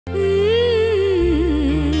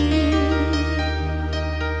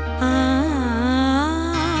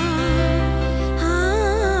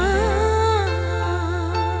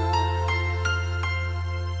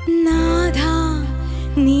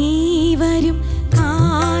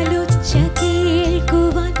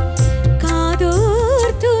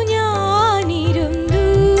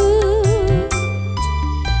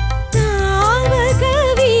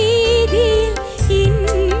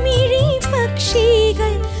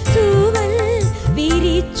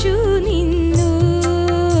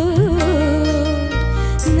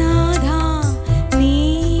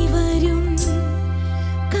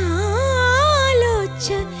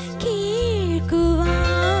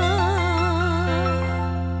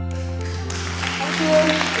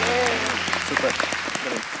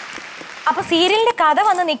സീരിയലിന്റെ കഥ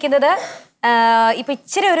വന്ന് നിൽക്കുന്നത് ഇപ്പൊ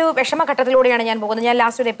ഇച്ചിരി ഒരു വിഷമഘട്ടത്തിലൂടെയാണ് ഞാൻ പോകുന്നത്. ഞാൻ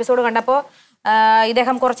ലാസ്റ്റ് ഒരു എപ്പിസോഡ് കണ്ടപ്പോൾ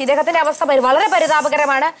ഇദ്ദേഹത്തിന്റെ അവസ്ഥ വളരെ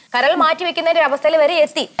പരിതാപകരമാണ്. കരൾ മാറ്റി വെക്കുന്നതിന്റെ അവസ്ഥയിൽ വരെ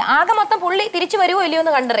എത്തി. ആകെ മൊത്തം പുള്ളി തിരിച്ചു വരുമോ ഇല്ലയോ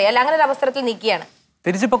എന്ന് കണ്ടറിയാം. അങ്ങനെ ഒരു അവസരത്തിൽ നിൽക്കുകയാണ്.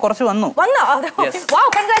 തിരിച്ചിപ്പോ കുറച്ച് വന്നോ?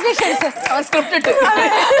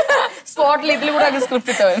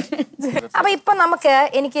 അപ്പൊ ഇപ്പൊ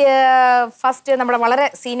എനിക്ക് ഫസ്റ്റ് നമ്മുടെ വളരെ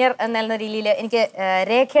സീനിയർ എന്ന രീതിയിൽ എനിക്ക്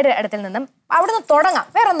രേഖയുടെ അടുത്തിൽ നിന്നും അവിടുന്ന് തുടങ്ങാം.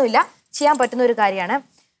 വേറൊന്നുമില്ല, ചെയ്യാൻ പറ്റുന്ന ഒരു കാര്യമാണ്.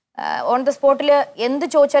 ഓൺ ദ സ്പോട്ടിൽ എന്ത്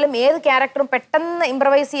ചോദിച്ചാലും ഏത് ക്യാരക്ടറും പെട്ടെന്ന്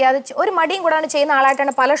ഇംപ്രവൈസ് ചെയ്യാതെ ഒരു മടിയും കൂടാണ് ചെയ്യുന്ന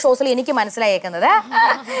ആളായിട്ടാണ് പല ഷോസിലും എനിക്ക് മനസ്സിലായേക്കുന്നത്.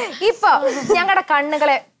 ഇപ്പൊ ഞങ്ങളുടെ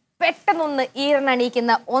കണ്ണുകളെ പെട്ടെന്നൊന്ന്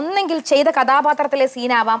ഈർന്നണിയിക്കുന്ന ഒന്നെങ്കിൽ ചെയ്ത കഥാപാത്രത്തിലെ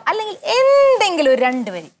സീനാവാം, അല്ലെങ്കിൽ എന്തെങ്കിലും ഒരു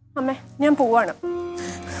രണ്ടുപേരി. അമ്മേ ഞാൻ പോവാണ്.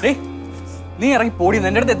 നീ ഇറങ്ങി പോടി.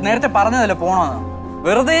 എന്റെ അടുത്ത് നേരത്തെ പറഞ്ഞതല്ലേ പോണോന്ന്.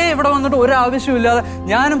 വെറുതെ ഇവിടെ വന്നിട്ട് ഒരു ആവശ്യമില്ലാതെ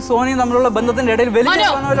ഞാനും സോനിയും തമ്മിലുള്ള ബന്ധത്തിന്റെ ഇടയിൽ വലിയ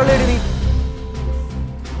എഴുതി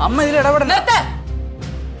അമ്മ ഇതിൽ ഇടപെടണ്ട.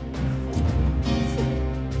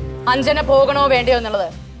 അഞ്ജന പോകണോ വേണ്ടയോ എന്നുള്ളത്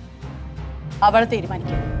അവൾ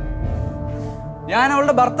തീരുമാനിക്കും. ഞാൻ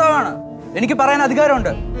അവളുടെ ഭർത്താവാണ്, എനിക്ക് പറയാൻ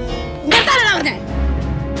അധികാരമുണ്ട്.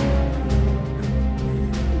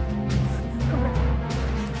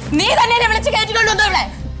 നീ തന്നെ വിളിച്ച് കയറ്റിക്കൊണ്ടു ഇവിടെ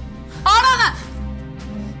ആണോന്ന്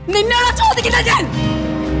നിന്നോട് ചോദിക്കില്ല.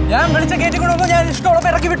 ഞാൻ വിളിച്ച കയറ്റിക്കൊണ്ടു ഞാൻ ഇഷ്ടമുള്ളപ്പോ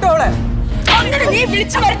ഇറക്കി വിട്ടു അവളെ. അങ്ങനെ നീ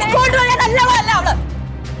വിളിച്ചു വരുത്തി കൊണ്ടുപോയാലല്ല അവള്.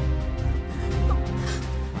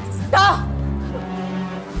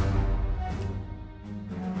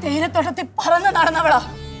 തേയിലത്തോട്ടത്തിൽ പറന്ന് നടന്നവളാ.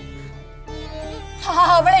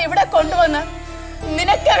 അവളെ ഇവിടെ കൊണ്ടുവന്ന്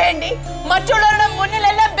നിനക്ക് വേണ്ടി മറ്റുള്ളവരുടെ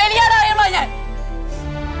മുന്നിലെല്ലാം ബലിയാടായമാ ഞാൻ.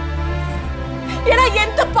 എടാ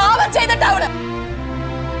എന്ത് പാപം ചെയ്തിട്ടാ അവള്.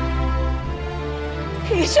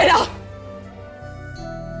 ഈശ്വരാ,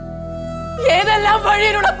 ഏതെല്ലാം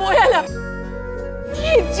വഴിയിലൂടെ പോയാലും ഈ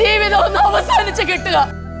ജീവിതം ഒന്ന് അവസാനിച്ച് കിട്ടുക.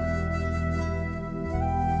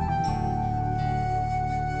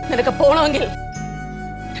 നിനക്ക് പോണമെങ്കിൽ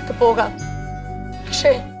പോകാം.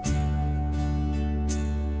 പക്ഷേ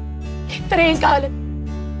ഇത്രയും കാലം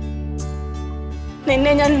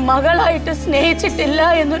നിന്നെ ഞാൻ മകളായിട്ട് സ്നേഹിച്ചിട്ടില്ല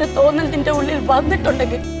എന്നൊരു തോന്നൽ നിന്റെ ഉള്ളിൽ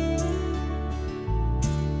വന്നിട്ടുണ്ടെങ്കിൽ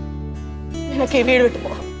നിനക്ക് ഈ വീട് വിട്ടു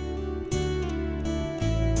പോകാം.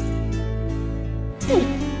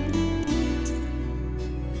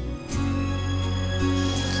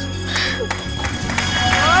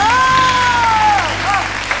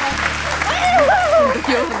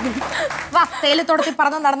 വാ, തേയിലത്തോട്ടത്തിൽ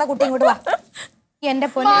പറന്ന് നടന്ന കുട്ടി ഇങ്ങോട്ട് വാ. എന്റെ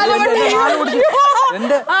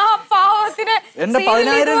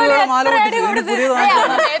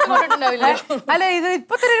അല്ല, ഇത്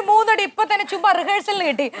ഇപ്പൊ തന്നെ 3 അടി ഇപ്പൊ തന്നെ ചുമ്മാ റിഹേഴ്സലിന്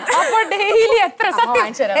കിട്ടി. അപ്പൊ ഡെയിലി എത്ര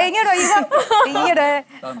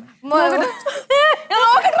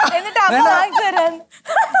എന്നിട്ട് ഞാൻ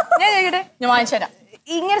വാങ്ങിച്ചു തരാം.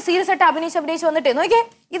 ഇങ്ങനെ സീരിയസ് ആയിട്ട് അഭിനയിച്ച് വന്നിട്ട് നോക്കിയേ,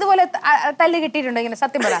 ഇതുപോലെ തല്ല് കിട്ടിയിട്ടുണ്ടോ ഇങ്ങനെ?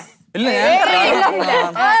 സത്യം പറ.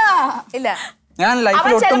 ഇല്ല, ഞാൻ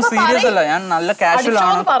ലൈഫിൽ ഒട്ടും സീരിയസ് അല്ല. ഞാൻ നല്ല കാഷ്വൽ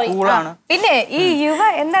ആണ്, കൂളാണ്. പിന്നെ ഈ യുവ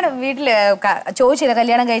എന്താണ് വീട്ടില് ചോദിച്ചില്ല,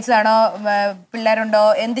 കല്യാണം കഴിച്ചതാണോ, പിള്ളേരുണ്ടോ,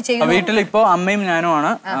 എന്ത് ചെയ്യും? വീട്ടിൽ ഇപ്പൊ അമ്മയും ഞാനും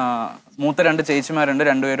ആണ്. മൂത്ത 2 ചേച്ചിമാരുണ്ട്,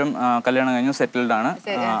 രണ്ടുപേരും കല്യാണം കഴിഞ്ഞു, സെറ്റിൽഡ് ആണ്.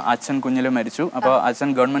 അച്ഛൻ കുഞ്ഞില് മരിച്ചു. അപ്പൊ അച്ഛൻ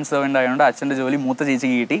ഗവൺമെന്റ് സർവന്റ് ആയതുകൊണ്ട് അച്ഛന്റെ ജോലി മൂത്ത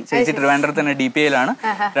ചേച്ചിക്ക് കിട്ടി. ചേച്ചി ട്രിവാൻഡ്രത്ത് തന്നെ DPAയിലാണ്.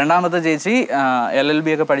 രണ്ടാമത്തെ ചേച്ചി LLB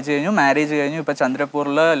ഒക്കെ പഠിച്ചു കഴിഞ്ഞു, മാരേജ് കഴിഞ്ഞു. ഇപ്പൊ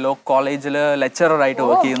ചന്ദ്രപൂരില് ലോ കോളേജില് ലെക്ചറർ ആയിട്ട്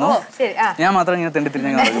വർക്ക് ചെയ്യുന്നു. ഞാൻ മാത്രം ഇങ്ങനെ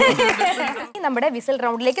തെണ്ടിത്തിരിഞ്ഞ. നമ്മുടെ വിസിൽ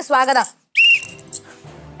റൗണ്ടിലേക്ക് സ്വാഗതം.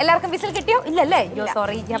 എല്ലാവർക്കും വിസിൽ കിട്ടിയോ? ഇല്ലല്ലേ?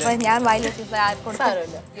 സോറി, അപ്പൊ ഞാൻ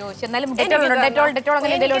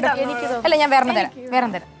അല്ല, ഞാൻ വേറെ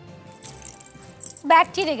തരാം.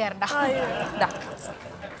 ബാക്ടീരിയ കയറണ്ട.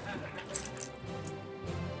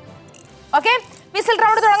 ഓക്കെ, വിസിൽ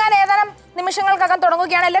റൗണ്ട് തുടങ്ങാൻ ഏതാനും നിമിഷങ്ങൾക്കകം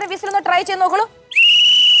തുടങ്ങുകയാണ്. എല്ലാവരും വിസിൽ ഒന്ന് ട്രൈ ചെയ്ത് നോക്കൂ.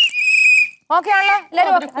 ഓക്കെ ആണല്ലോ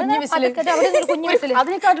എല്ലാവരും?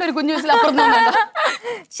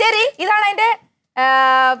 ശരി, ഇതാണ് അതിന്റെ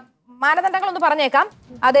മാനദണ്ഡങ്ങൾ ഒന്ന് പറഞ്ഞേക്കാം.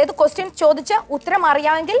 അതായത് ക്വസ്റ്റ്യൻ ചോദിച്ച് ഉത്തരം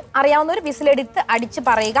അറിയാമെങ്കിൽ അറിയാവുന്ന ഒരു വിസിലെടുത്ത് അടിച്ച്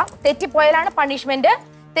പറയുക. തെറ്റിപ്പോയാലാണ് പണിഷ്മെന്റ്.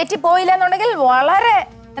 തെറ്റിപ്പോയില്ല എന്നുണ്ടെങ്കിൽ വളരെ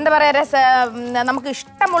എന്താ പറയാ, നമുക്ക്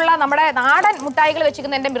ഇഷ്ടമുള്ള നമ്മുടെ നാടൻ മുട്ടായികൾ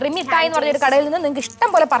വെച്ചിരിക്കുന്ന എന്റെ റിമിട്ടായി എന്ന് പറഞ്ഞൊരു കടയിൽ നിന്ന് നിങ്ങൾക്ക് ഇഷ്ടം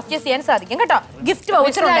പോലെ പർച്ചേസ് ചെയ്യാൻ സാധിക്കും കേട്ടോ. ഗിഫ്റ്റ്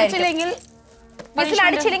വൗച്ചർ അടിച്ചില്ലെങ്കിൽ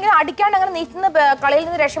അടിക്കാണ്ട് അങ്ങനെ നീക്കുന്ന കളിയിൽ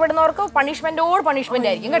നിന്ന് രക്ഷപ്പെടുന്നവർക്ക് പണിഷ്മെന്റ്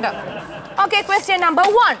ആയിരിക്കും കേട്ടോ. ഓക്കെ, ക്വസ്റ്റ്യൻ നമ്പർ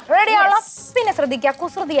 1 റെഡി ആണോ? പിന്നെ ശ്രദ്ധിക്കുക,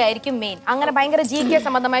 കുസൃതിയായിരിക്കും മെയിൻ. അങ്ങനെ ഭയങ്കര GK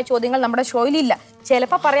സംബന്ധമായ ചോദ്യങ്ങൾ നമ്മുടെ ഷോയിലില്ല.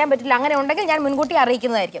 ചിലപ്പോൾ പറയാൻ പറ്റില്ല. അങ്ങനെ ഉണ്ടെങ്കിൽ ഞാൻ മുൻകൂട്ടി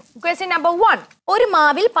അറിയിക്കുന്നതായിരിക്കും. Question number 1. ഒരു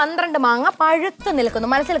മാവിൽ 12 മാങ്ങ പഴുത്ത് നിൽക്കുന്നു.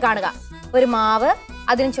 മനസ്സിൽ കാണുക, ഒരു മാവ്,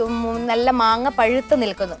 അതിന് നല്ല മാങ്ങ പഴുത്ത്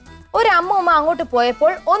നിൽക്കുന്നു. ഒരു അമ്മൂമ്മ അങ്ങോട്ട്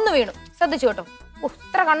പോയപ്പോൾ ഒന്ന് വീണു. ശ്രദ്ധിച്ചു കേട്ടോ,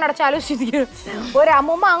 ഇത്ര കണ്ണടച്ച് ആലോചിച്ചിരിക്കുന്നു. ഒരു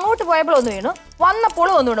അമ്മൂമ്മ അങ്ങോട്ട് പോയപ്പോൾ ഒന്ന് വീണു, വന്നപ്പോൾ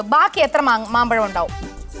ഒന്ന് വീണു. ബാക്കി എത്ര മാമ്പഴം ഉണ്ടാവും?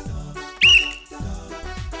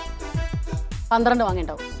 12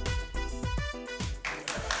 വാങ്ങിണ്ടാവും.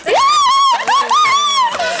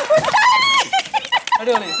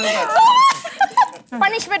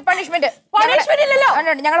 പണിഷ്മെന്റ് ഇല്ലല്ലോ.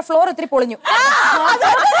 ഞങ്ങളുടെ ഫ്ലോർ ഇത്തിരി പൊളിഞ്ഞു.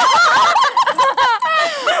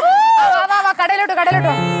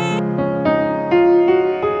 കടയിലോട്ടോ.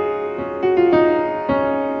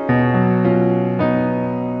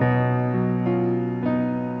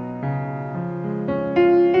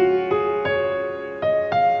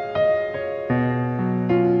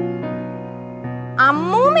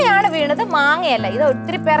 അമ്മൂമ്മയാണ് വീണത്, മാങ്ങയല്ല. ഇത്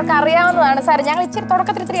ഒത്തിരി പേർക്ക് അറിയാവുന്നതാണ് സാർ. ഞങ്ങൾ ഇച്ചിരി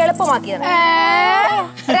തുടക്കത്തിൽ ഇത്തിരി എളുപ്പമാക്കിയത്.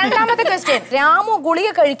 രണ്ടാമത്തെ ക്വസ്റ്റ്യൻ. രാമു ഗുളിക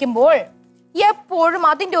കഴിക്കുമ്പോൾ എപ്പോഴും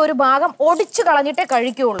അതിന്റെ ഒരു ഭാഗം ഒടിച്ചു കളഞ്ഞിട്ടേ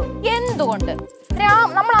കഴിക്കുള്ളൂ. എന്തുകൊണ്ട്?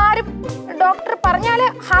 നമ്മൾ ആരും ഡോക്ടർ പറഞ്ഞാല്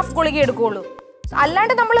ഹാഫ് ഗുളിക എടുക്കുള്ളൂ,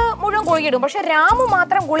 അല്ലാണ്ട് നമ്മൾ മുഴുവൻ ഗുളിക എടുക്കും. പക്ഷെ രാമു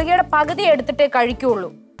മാത്രം ഗുളികയുടെ പകുതി എടുത്തിട്ടേ കഴിക്കുള്ളൂ,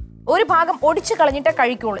 ഒരു ഭാഗം ഒടിച്ചു കളഞ്ഞിട്ടേ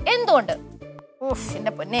കഴിക്കുള്ളൂ. എന്തുകൊണ്ട്?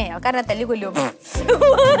 എന്റെ പൊന്നെ, ആൾക്കാരെ തല്ലി കൊല്ലോ.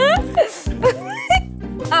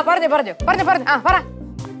 പറഞ്ഞു പറ.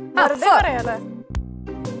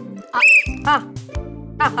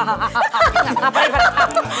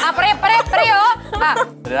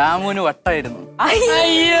 രാമുവിന് വട്ടായിരുന്നു.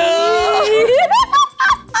 അയ്യോ,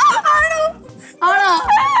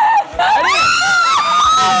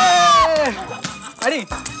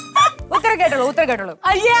 ഉത്തരം കേട്ടോളൂ.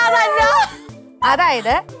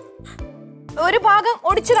 അതായത് ഒരു ഭാഗം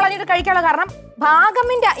ഒടിച്ചു കളഞ്ഞിട്ട് കഴിക്കാനുള്ള കാരണം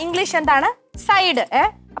ഭാഗമിന്റെ ഇംഗ്ലീഷ് എന്താണ്? സൈഡ്.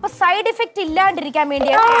 അപ്പൊ സൈഡ് ഇഫക്റ്റ് ഇല്ലാണ്ടിരിക്കാൻ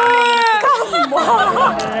വേണ്ടിയാണ്.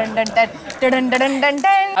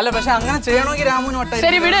 അല്ല, പക്ഷെ അങ്ങനെ ചെയ്യണമെങ്കിൽ രാമുവിന് വട്ടായിരുന്നു.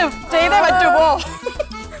 ശരി വിട്, ചെയ്തേ പറ്റുമോ?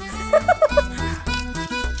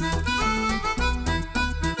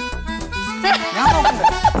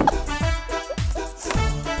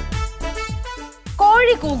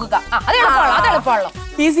 കോഴി കൂകുക. അത് എളുപ്പമാണല്ലോ.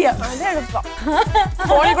 ഈസിയാ.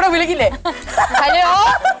 ഫോണിൽ കൂടെ വിളിക്കില്ലേ? ഹലോ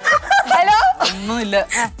ഒന്നുമില്ല.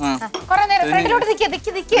 കൊറേ നേരം ഫ്രണ്ടിലോട്ട്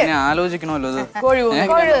നിക്ക്. ആലോചിക്കണമല്ലോ ഇത്.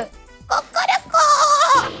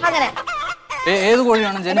 അങ്ങനെ ഏത് കോഴി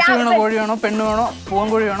വേണം? ജനിച്ചു വീണ കോഴി വേണോ, പെണ്ണ് വേണോ, പൂവൻ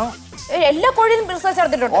കോഴി വേണോ? എല്ലാ കോഴിയിലും റിസർച്ച്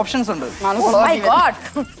നടത്തിയിട്ടുണ്ട്. ഓപ്ഷൻസ് ഉണ്ട്.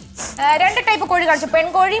 രണ്ട് ടൈപ്പ് കോഴി കാണിച്ചു,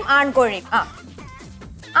 പെൺകോഴിയും ആൺകോഴിയും.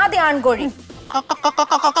 ആദ്യം ആൺകോഴി.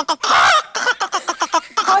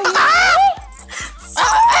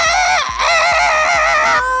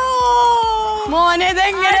 മോനെ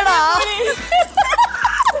ഇതെങ്ങനെയാ?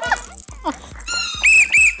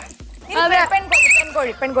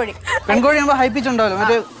 പെൺകോഴി ഹൈ പിച്ച് ഉണ്ടാവല്ലോ,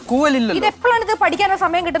 മറ്റേ കൂവലില്ലല്ലോ. ഇത് എപ്പോഴാണ് ഇത് പഠിക്കാനുള്ള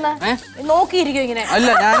സമയം കിട്ടുന്നത്? നോക്കിയിരിക്കും ഇങ്ങനെ. അല്ല,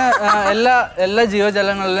 ഞാൻ എല്ലാ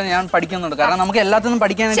ജീവജാലങ്ങളിലും ഞാൻ പഠിക്കുന്നുണ്ട്. കാരണം നമുക്ക് എല്ലാത്തിനും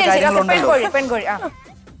പഠിക്കാനായിട്ട് കാര്യങ്ങളുണ്ടല്ലോ. പെൺകോഴി.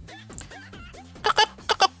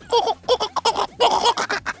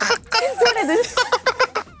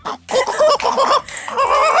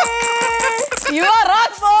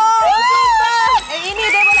 ഇനി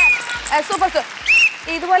ഇതേപോലെ സൂപ്പർ.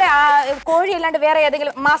 ഇതുപോലെ കോഴി അല്ലാണ്ട് വേറെ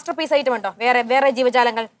ഏതെങ്കിലും മാസ്റ്റർ പീസ് ഐറ്റം ഉണ്ടോ? വേറെ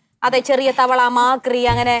ജീവജാലങ്ങൾ? അതെ, ചെറിയ തവള, മാക്രി,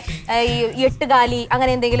 അങ്ങനെ എട്ടുകാലി,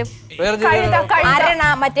 അങ്ങനെ എന്തെങ്കിലും? അരണ,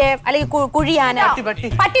 മറ്റേ അല്ലെങ്കിൽ കുഴിയാന,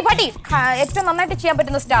 പട്ടി. ഏറ്റവും നന്നായിട്ട് ചെയ്യാൻ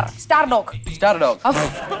പറ്റുന്ന star dog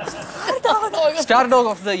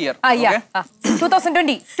of the year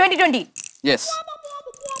 2020. Yes.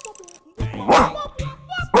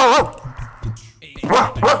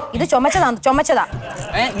 ഇത് ചുമച്ചതാ.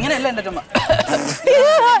 ഇങ്ങനെയല്ല എന്റെ ചുമ.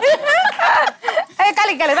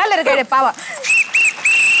 കളി നല്ലൊരു കഴി പാവ.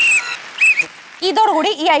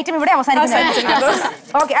 ഇതോടുകൂടി ഈ ഐറ്റം ഇവിടെ അവസാനിക്കുന്നു.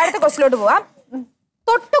 ഓക്കെ, അടുത്ത ക്വസ്റ്റിലോട്ട് പോവാം.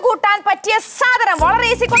 തൊട്ടുകൂട്ടാൻ പറ്റിയ സാധനം. വളരെ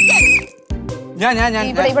ഈസി ക്വസ്റ്റ്യൻ.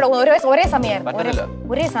 ഇവിടെ ഒരേ സമയമായിരുന്നു.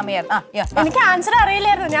 എനിക്ക് ആൻസർ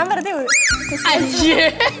അറിയില്ലായിരുന്നു, ഞാൻ വെറുതെ.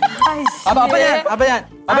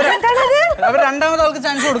 രണ്ടാമത് ആൾക്ക്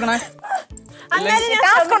ചാൻസ് കൊടുക്കണേ.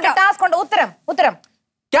 ടാസ്ക് ഉണ്ട്. ഉത്തരം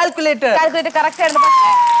കാൽക്കുലേറ്റർ കറക്റ്റ് ആയിരുന്നു.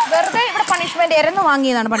 വെറുതെ ഇവിടെ പണിഷ്മെന്റ് എരന്ന്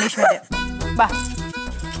വാങ്ങിയതാണ് പണിഷ്മെന്റ്.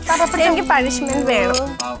 എനിക്ക് പണിഷ്മെന്റ് വേണം.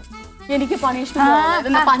 എനിക്ക്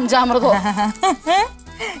പണിഷ്മെന്റ് പഞ്ചാമൃതോ.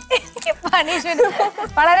 എനിക്ക് പണിഷ്മെന്റ്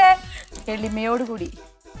വളരെ എളിമയോടുകൂടി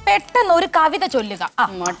പെട്ടെന്ന് ഒരു കവിത ചൊല്ലുക.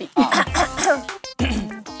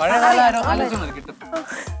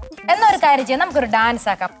 എന്നൊരു കാര്യം ചെയ്യാം, നമുക്കൊരു ഡാൻസ്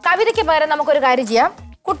ആക്കാം. കവിതയ്ക്ക് പകരം നമുക്കൊരു കാര്യം ചെയ്യാം.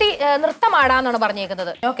 കുട്ടി നൃത്തമാടാന്നാണ്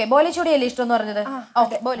പറഞ്ഞേക്കുന്നത്. ഓക്കെ, ബോലിച്ചൂടിയല്ലേ ഇഷ്ടം എന്ന് പറഞ്ഞത്?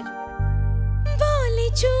 ഓക്കെ,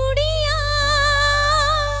 ബോലിച്ചൂടിയാ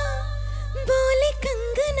बोले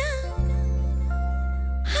कंगना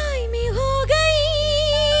हाय मैं हो गई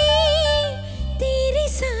तेरी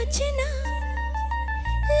साजना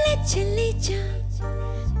ले चले जा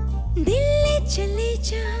दिल ले चले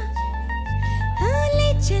जा हाँ ले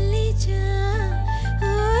चले जा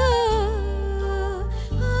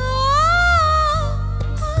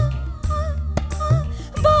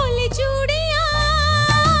बोले चूड़िया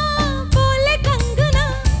बोले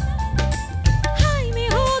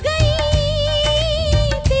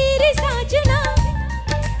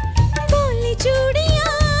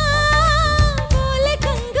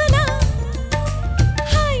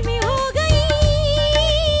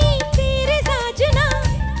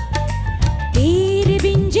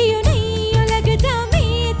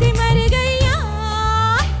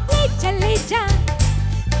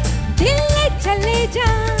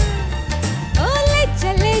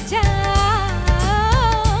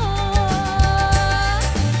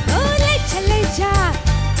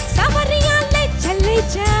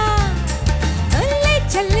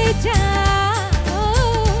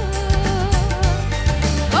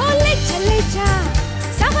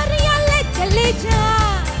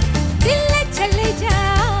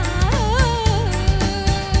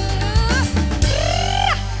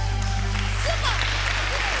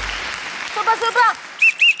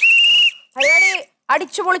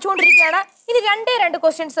അടിച്ചു പൊളിച്ചുകൊണ്ടിരിക്കുകയാണ്. ഇനി രണ്ട്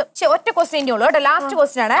ക്വസ്റ്റ്യൻസ്, ഒറ്റ ക്വസ്റ്റ്യൻ ഉള്ളൂ കേട്ടോ. ലാസ്റ്റ്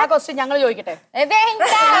ക്വസ്റ്റ്യൻ ആണ്. ആ ക്വസ്റ്റ്യൻ ഞങ്ങൾ ചോദിക്കട്ടെ?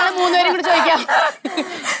 മൂന്നുപേരും കൂടി ചോദിക്കാം.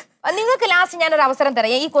 നിങ്ങൾക്ക് ലാസ്റ്റ് ഞാനൊരു അവസരം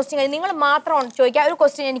തരാം. ഈ ക്വസ്റ്റ്യൻ കഴിഞ്ഞ് നിങ്ങൾ മാത്രം ചോദിക്കാം. ഒരു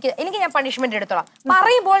ക്വസ്റ്റ്യൻ എനിക്ക് ഞാൻ പണിഷ്മെന്റ് എടുത്തോളാം.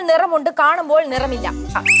 പറയുമ്പോൾ നിറമുണ്ട്, കാണുമ്പോൾ നിറമില്ല.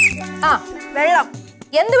 വെള്ളം.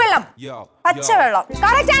 എന്ത് വെള്ളം? പച്ചവെള്ളം.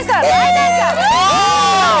 Correct answer.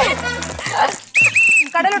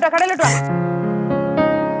 കടലോട്ടോ.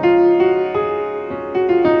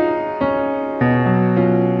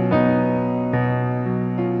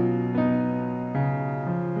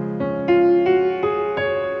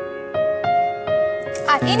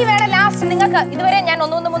 ഇനി വേണം ലാസ്റ്റ്. നിങ്ങൾക്ക് ഇതുവരെ ഞാൻ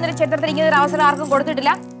 1 1 3 ചരിത്രത്തിരിക്കുന്ന ഒരു അവസരം ആർക്കും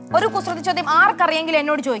കൊടുത്തിട്ടില്ല. ഒരു കുസൃതി ചോദ്യം ആർക്കറിയെങ്കിലും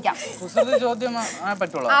എന്നോട് ചോദിക്കാം. കുസൃതി ചോദ്യം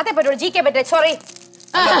പറ്റുള്ളൂ. അതേ പറ്റുള്ളൂ. GK പറ്റേ. സോറി.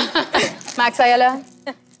 മാക്സ് ആയാലോ?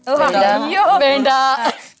 അയ്യോ വേണ്ട,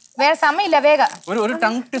 വേറെ സമയമില്ല. വേഗം ഒരു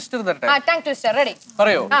ടങ് ട്വിസ്റ്റർ തരട്ടെ. Tongue twister ready.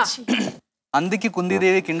 പറയോ? അന്തിക്ക്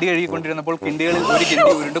കുന്തിദേവി കിണ്ടി കഴുകിക്കൊണ്ടിരുന്നപ്പോൾ കിണ്ടികളിൽ ഒരു കിണ്ടി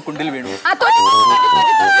ഉരുണ്ട് കുണ്ടിൽ വീണു.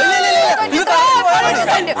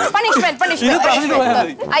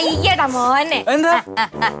 അയ്യടാ മോനെ.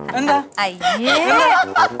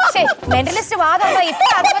 മെന്റലിസ്റ്റ് വാദമുണ്ടോ?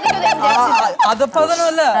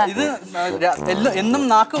 അതപ്പതനല്ല, ഇത് എന്നും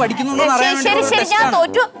നാക്ക് പഠിക്കുന്നു. ശരി, ഞാൻ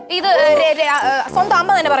തോറ്റു. ഇത് സ്വന്തം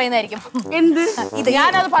അമ്മ തന്നെ പറയുന്നതായിരിക്കും. എന്ത്? ഇത്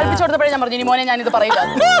ഞാനത് പഠിപ്പിച്ചു കൊടുത്തപ്പോഴേ ഞാൻ പറഞ്ഞു, ഇനി മോനെ ഞാനിത് പറയില്ല.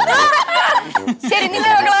 ശരി,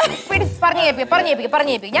 നിങ്ങൾ പറഞ്ഞു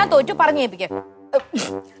കേൾപ്പിക്കും. ഞാൻ തോറ്റു. പറഞ്ഞു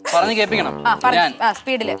കേൾപ്പിക്കണം.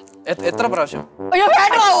 സ്പീഡില്. എത്ര പ്രാവശ്യം? അയ്യോ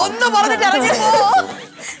വേണ്ട, ഒന്ന് പറഞ്ഞിട്ട് ഇറങ്ങി പോ.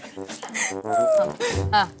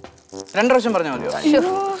 2 പ്രാവശ്യം പറഞ്ഞാൽ മതിയോ?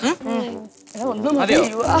 മതിയോ?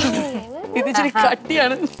 ഇത് ഇച്ചിരി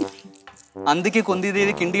കട്ടിയാണ്. അന്തിക്ക്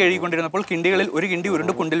കുന്തിദേവി കിണ്ടി കഴുകിക്കൊണ്ടിരുന്നപ്പോൾ കിണ്ടികളിൽ ഒരു കിണ്ടി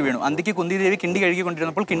ഉരുണ്ട് കുണ്ടിൽ വീണു. അന്തിക്ക് കുന്തിദേവി കിണ്ടി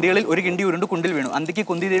കഴുകിക്കൊണ്ടിരുന്നപ്പോൾ കിണ്ടികളിൽ ഒരു കിണ്ടി ഉരുണ്ട് കുണ്ടിൽ വീണു. അന്തിക്ക്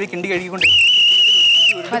കുന്തിദേവി കിണ്ടി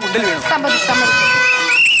കഴുകിക്കൊണ്ടിരുന്നപ്പോൾ കുണ്ടിൽ വീണു.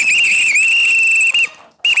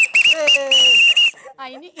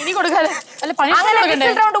 ഇനി കൊടുക്കാതെ അല്ല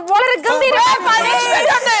വളരെ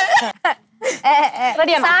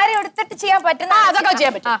സാരി എടുത്തിട്ട് ചെയ്യാൻ പറ്റുന്ന അതൊക്കെ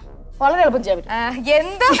ചെയ്യാൻ പറ്റും. വളരെ എളുപ്പം ചെയ്യാൻ പറ്റും.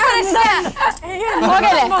 എന്താ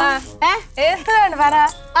പറ.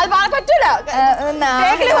 അത് പറ്റൂല,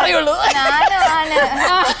 പറയുള്ളൂ.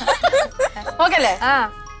 ഓക്കെ അല്ലേ?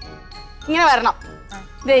 ഇങ്ങനെ വരണം,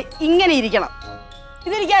 ഇങ്ങനെ ഇരിക്കണം.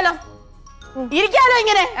 ഇതിരിക്കാലോ,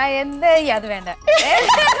 ഇങ്ങനെ. എന്താ അത് വേണ്ട.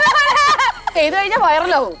 ചെയ്ത് കഴിഞ്ഞാൽ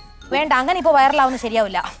വൈറലാവും. വേണ്ട, അങ്ങനെ ഇപ്പൊ വൈറലാവുന്ന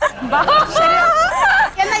ശരിയാവില്ല.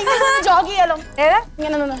 ജോഗ് ചെയ്യാലോ.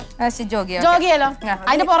 ഇങ്ങനെ ജോഗ് ചെയ്യാലോ.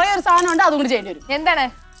 അതിന്റെ പുറകെ ഒരു സാധനം ഉണ്ട്, അതും കൂടി ചെയ്യേണ്ടി വരും. എന്താണ്?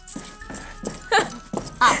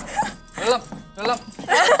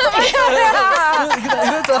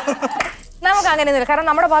 നമുക്ക് അങ്ങനെ കാരണം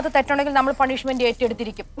നമ്മുടെ ഭാഗത്ത് തെറ്റുണ്ടെങ്കിൽ നമ്മൾ പണിഷ്മെന്റ്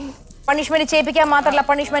ഏറ്റെടുത്തിരിക്കും. പണിഷ്മെന്റ് ചെയ്യിപ്പിക്കാൻ മാത്രമല്ല,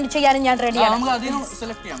 പണിഷ്മെന്റ് ചെയ്യാനും ഞാൻ റെഡിയാണ്.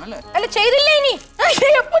 അല്ല ചെയ്തില്ലേ? ഇനി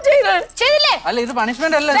ചെയ്തില്ലേ? അല്ല, ഇത്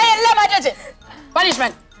പണിഷ്മെന്റ് അല്ല. എല്ലാം മാറ്റി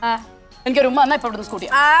പണിഷ്മെന്റ്. എനിക്കൊരു ഉമ്മ എന്നാ ഇപ്പൊ ഇവിടുന്ന് സ്കൂട്ടി.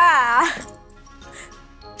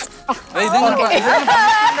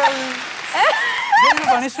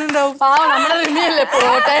 പണിഷ്മെന്റ് ആവും. നമ്മുടെ റിമിയല്ലേ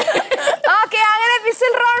പോട്ടെ.